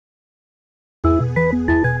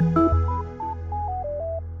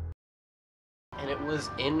was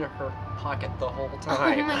in her pocket the whole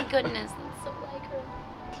time. Oh my goodness, that's so like her.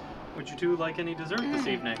 Would you two like any dessert this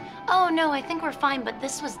evening? Oh no, I think we're fine, but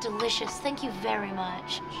this was delicious. Thank you very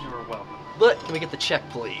much. You're welcome. But can we get the check,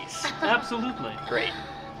 please? Absolutely. Great.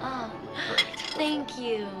 Oh, Great. thank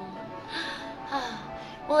you.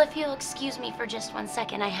 Well, if you'll excuse me for just 1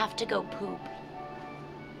 second, I have to go poop.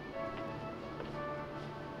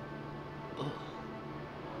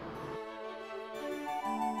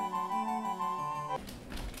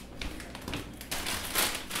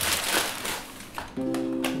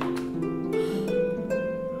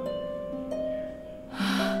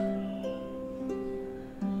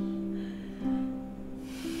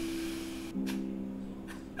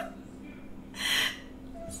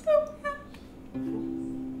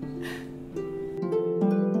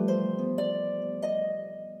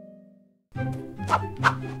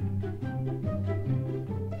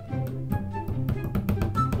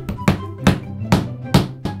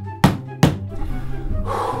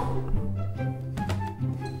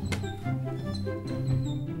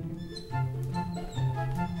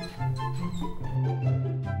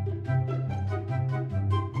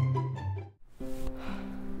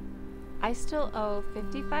 I still owe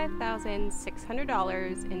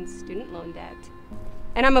 $55,600 in student loan debt.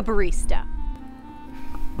 And I'm a barista.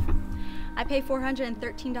 I pay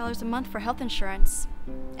 $413 a month for health insurance,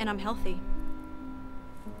 and I'm healthy.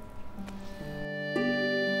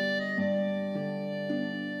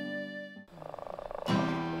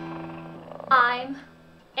 I'm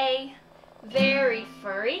a very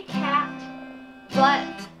furry cat, but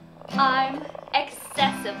I'm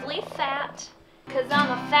excessively fat. 'Cause I'm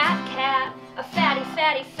a fat cat, a fatty,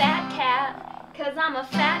 fatty, fat cat. 'Cause I'm a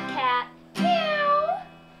fat cat. Meow.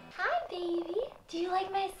 Hi, baby. Do you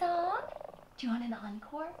like my song? Do you want an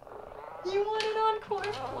encore? You want an encore?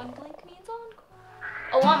 One blink means encore.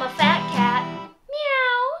 Oh, I'm a fat